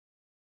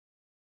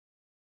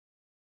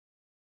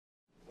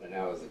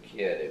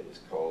kid, it was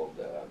called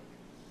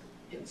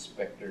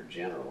Inspector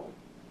General.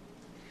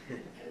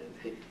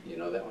 And you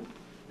know that one?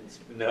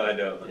 No, I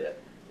don't. Yeah,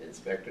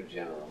 Inspector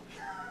General.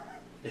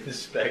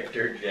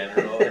 Inspector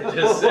General.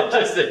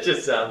 It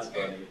just sounds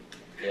funny.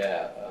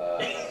 Yeah,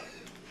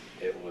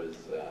 it was.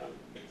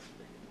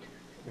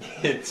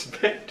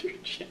 Inspector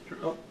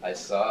General.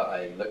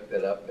 I looked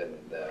it up and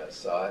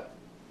saw it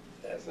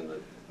as an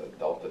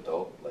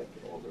adult, like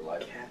older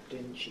life.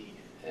 Captain Chief.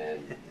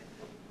 And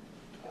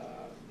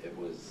it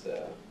was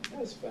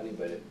funny,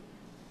 but it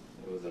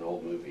was an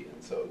old movie,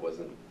 and so it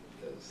wasn't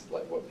as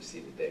like what we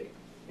see today,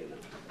 you know.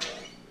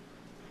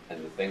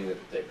 And the thing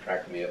that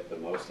cracked me up the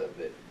most of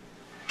it,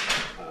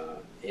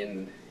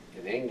 in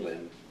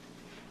England,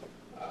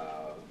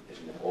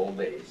 in the old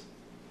days,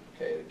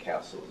 okay, the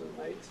castles and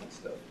knights and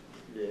stuff,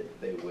 Yeah.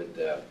 they would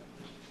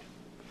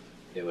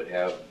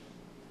have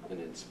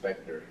an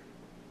inspector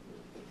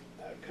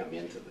come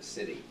into the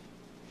city,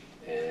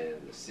 and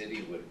the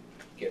city would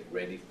get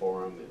ready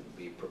for him and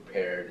be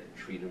prepared and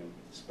treat him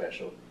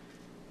special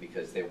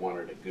because they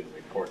wanted a good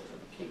report to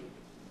the king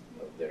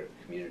of their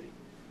community.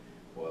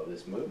 Well,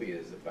 this movie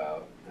is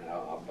about, and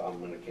I'm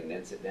going to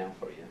condense it down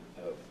for you,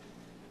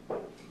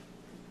 of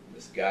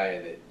this guy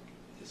that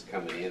is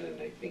coming in and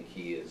they think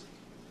he is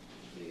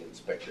the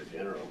Inspector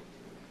General,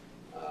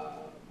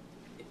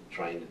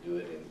 trying to do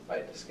it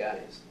by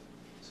disguise.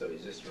 So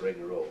he's just a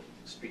regular old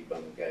street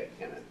bum guy,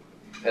 kind of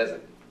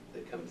peasant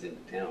that comes into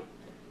town,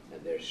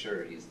 and they're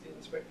sure he's the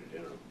Inspector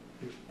General.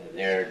 And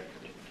they're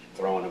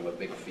throwing him a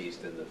big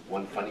feast, and the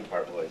one funny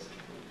part was,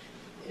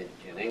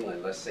 in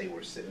England, let's say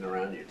we're sitting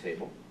around your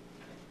table,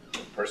 the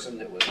person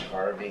that was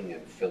carving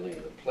and filling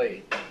the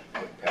plate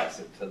would pass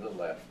it to the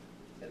left,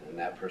 and then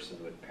that person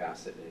would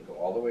pass it and go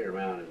all the way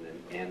around and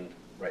then end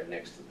right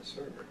next to the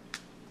server.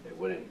 They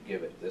wouldn't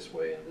give it this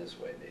way and this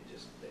way.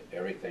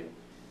 Everything,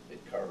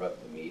 they'd carve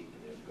up the meat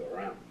and it would go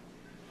around.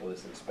 Well,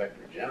 this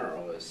Inspector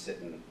General is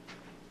sitting,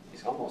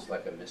 he's almost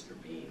like a Mr.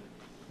 Bean.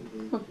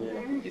 Mm-hmm.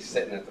 Yeah. He's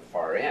sitting at the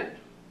far end,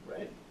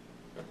 right?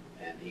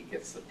 And he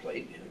gets the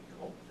plate and he goes,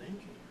 "Oh,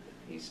 thank you."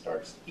 He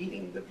starts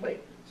eating the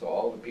plate. So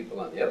all the people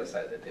on the other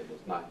side of the table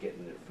is not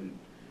getting their food,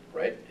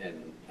 right?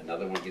 And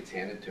another one gets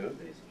handed to him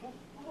and he's,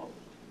 "Oh,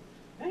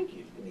 thank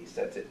you." And he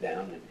sets it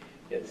down,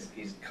 and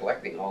he's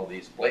collecting all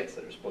these plates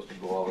that are supposed to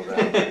go all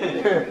around.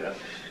 You know?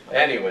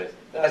 Anyways,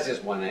 that's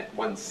just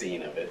one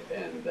scene of it,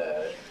 and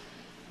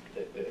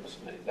it was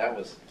funny. That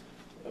was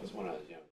when I was young.